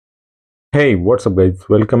Hey, what's up guys?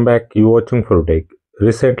 Welcome back. You watching for Tech.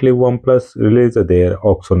 Recently, OnePlus released their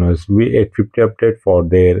OxygenOS V850 update for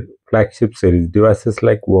their flagship series devices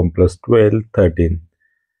like OnePlus 12, 13.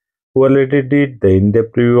 We already did the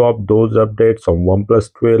in-depth review of those updates on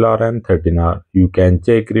OnePlus 12R and 13R. You can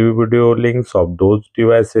check review video links of those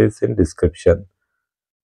devices in description.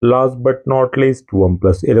 Last but not least,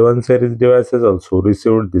 OnePlus 11 series devices also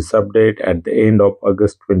received this update at the end of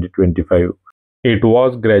August 2025. It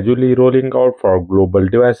was gradually rolling out for global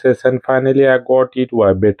devices and finally I got it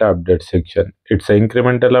via beta update section. It's an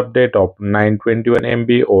incremental update of 921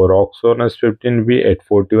 MB over OxygenOS 15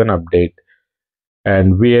 V841 update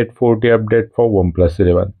and V840 update for OnePlus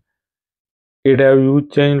 11. It have huge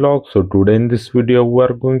changelog, so today in this video we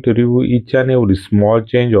are going to review each and every small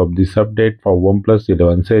change of this update for OnePlus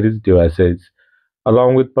 11 series devices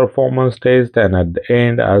along with performance test, and at the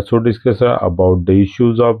end I also discuss about the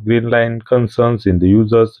issues of greenline concerns in the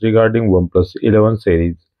users regarding OnePlus 11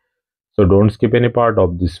 series. So don't skip any part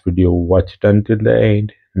of this video, watch it until the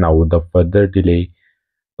end. Now without further delay,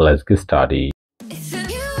 let's get started.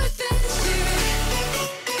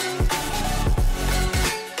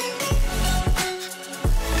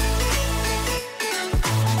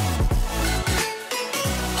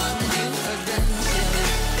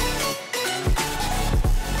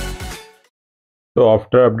 So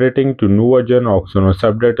after updating to new version, OxygenOS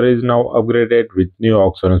updater is now upgraded with new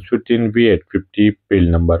OxygenOS 15 V850 build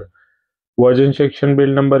number. Version section build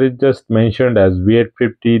number is just mentioned as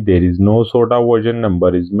V850. There is no SOTA version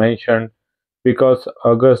number is mentioned because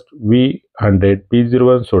August V100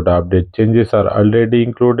 P01 SOTA update changes are already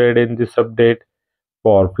included in this update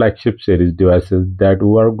for flagship series devices that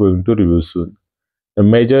we are going to review soon. The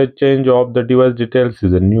major change of the device details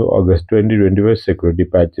is a new August 2025 security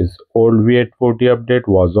patches. Old V840 update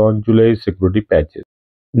was on July security patches.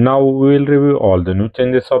 Now we will review all the new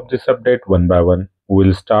changes of this update one by one. We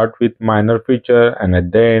will start with minor feature and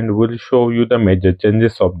at the end we will show you the major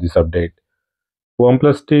changes of this update.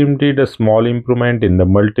 OnePlus team did a small improvement in the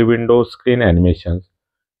multi-window screen animations,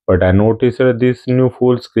 but I noticed that this new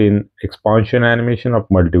full screen expansion animation of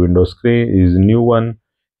multi-window screen is new one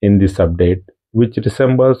in this update, which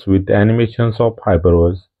resembles with animations of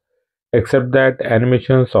Hyperverse, except that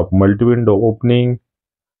animations of multi-window opening,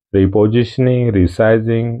 repositioning,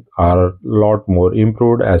 resizing are a lot more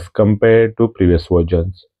improved as compared to previous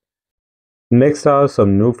versions. Next are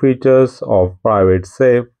some new features of Private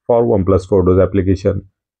Save for OnePlus Photos application.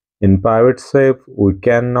 In Private Save, we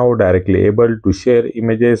can now directly able to share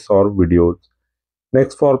images or videos.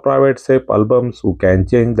 Next, for Private Save albums, we can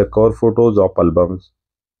change the cover photos of albums.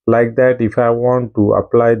 Like that, if I want to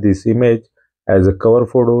apply this image as a cover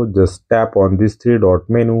photo, just tap on this three-dot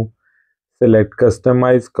menu, select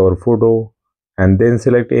Customize Cover Photo, and then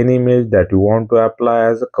select any image that you want to apply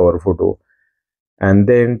as a cover photo, and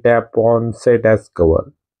then tap on Set as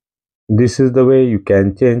Cover. This is the way you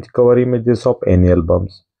can change cover images of any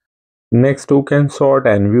albums. Next, you can sort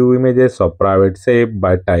and view images of Private Save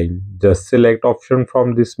by time. Just select option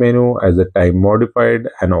from this menu as a time modified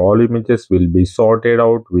and all images will be sorted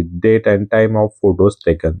out with date and time of photos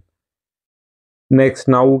taken. Next,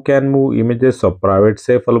 now you can move images of Private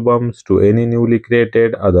Save albums to any newly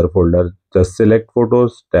created other folder. Just select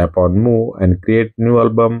photos, tap on move and create new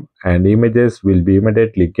album and images will be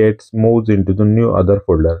immediately gets moved into the new other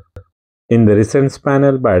folder. In the Recents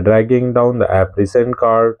panel, by dragging down the app recent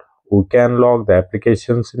card, you can lock the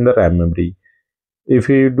applications in the RAM memory. If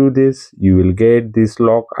you do this, you will get this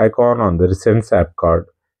lock icon on the Recents app card.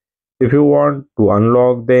 If you want to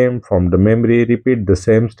unlock them from the memory, repeat the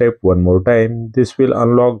same step one more time. This will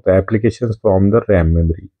unlock the applications from the RAM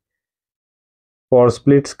memory. For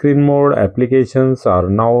split screen mode, applications are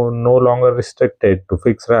now no longer restricted to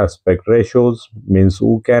fixed aspect ratios, means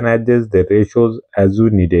you can adjust the ratios as you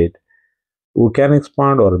need it. We can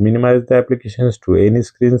expand or minimize the applications to any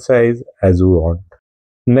screen size as we want.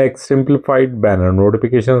 Next, simplified banner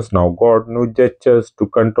notifications now got new gestures to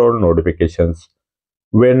control notifications.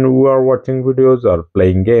 When you are watching videos or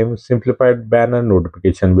playing games, simplified banner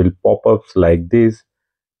notification will pop ups like this.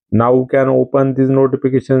 Now you can open this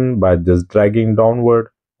notification by just dragging downward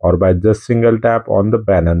or by just single tap on the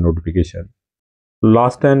banner notification.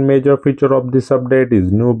 Last and major feature of this update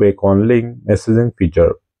is new beacon link messaging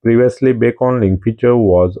feature. Previously, beacon link feature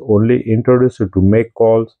was only introduced to make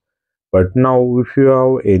calls, but now if you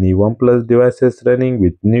have any OnePlus devices running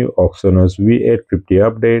with new OxygenOS V850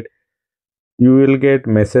 update, you will get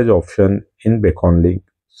message option in beacon link.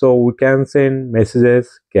 So we can send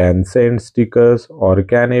messages, can send stickers or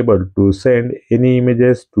can able to send any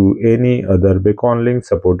images to any other beacon link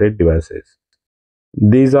supported devices.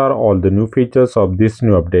 These are all the new features of this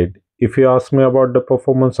new update. If you ask me about the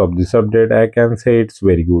performance of this update, I can say it's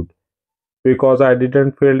very good because I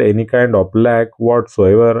didn't feel any kind of lag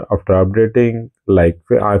whatsoever after updating. Like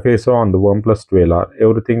I face on the OnePlus 12R,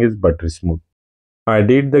 everything is buttery smooth. I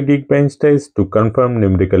did the Geekbench test to confirm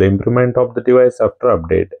numerical improvement of the device after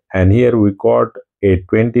update, and here we got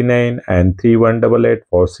 829 and 3188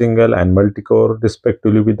 for single and multi-core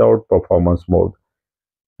respectively without performance mode.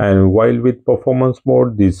 And while with performance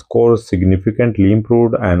mode, these scores significantly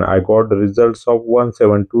improved and I got the results of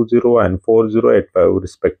 1720 and 4085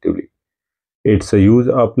 respectively. It's a huge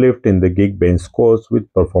uplift in the Geekbench scores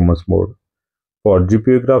with performance mode. For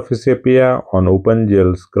GPU graphics API on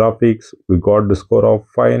OpenGL's graphics, we got the score of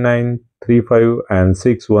 5935 and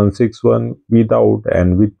 6161 without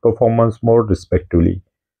and with performance mode respectively.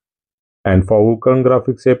 And for Vulkan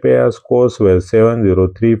graphics API, scores were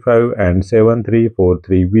 7035 and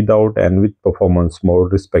 7343 without and with performance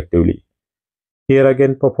mode respectively. Here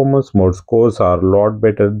again, performance mode scores are a lot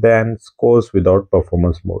better than scores without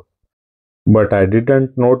performance mode. But I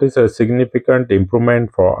didn't notice a significant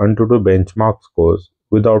improvement for Antutu benchmark scores.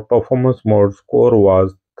 Without performance mode, score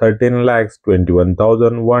was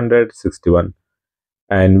 13,21,161,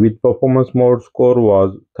 and with performance mode, score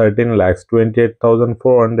was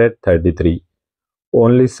 13,28,433.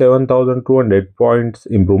 Only 7,200 points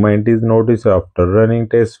improvement is noticed after running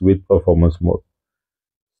tests with performance mode.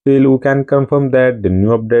 Still, we can confirm that the new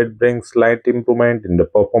update brings slight improvement in the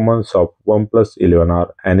performance of OnePlus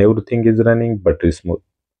 11R and everything is running buttery smooth.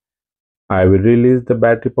 I will release the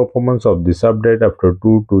battery performance of this update after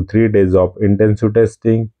 2 to 3 days of intensive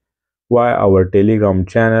testing via our Telegram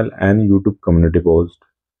channel and YouTube community post.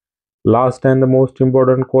 Last and the most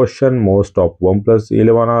important question most of OnePlus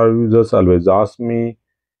 11R users always ask me,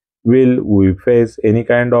 will we face any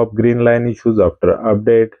kind of green line issues after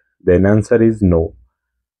update? Then answer is no.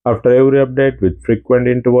 After every update with frequent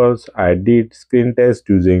intervals, I did screen test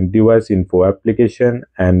using device info application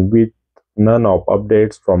and with none of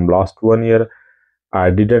updates from last 1 year, I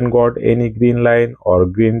didn't got any green line or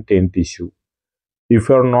green tint issue. If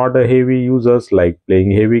you are not a heavy users like playing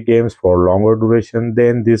heavy games for longer duration,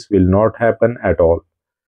 then this will not happen at all.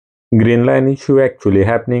 Green line issue actually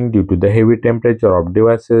happening due to the heavy temperature of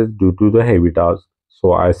devices due to the heavy task.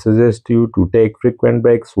 So I suggest you to take frequent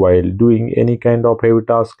breaks while doing any kind of heavy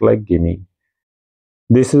task like gaming.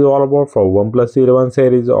 This is all about for OnePlus 11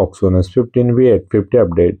 series OxygenOS 15 V850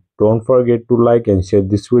 update. Don't forget to like and share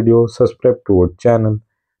this video, subscribe to our channel,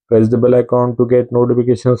 press the bell icon to get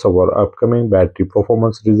notifications of our upcoming battery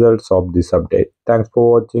performance results of this update. Thanks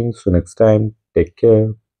for watching. See you next time. Take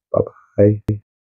care. Bye bye.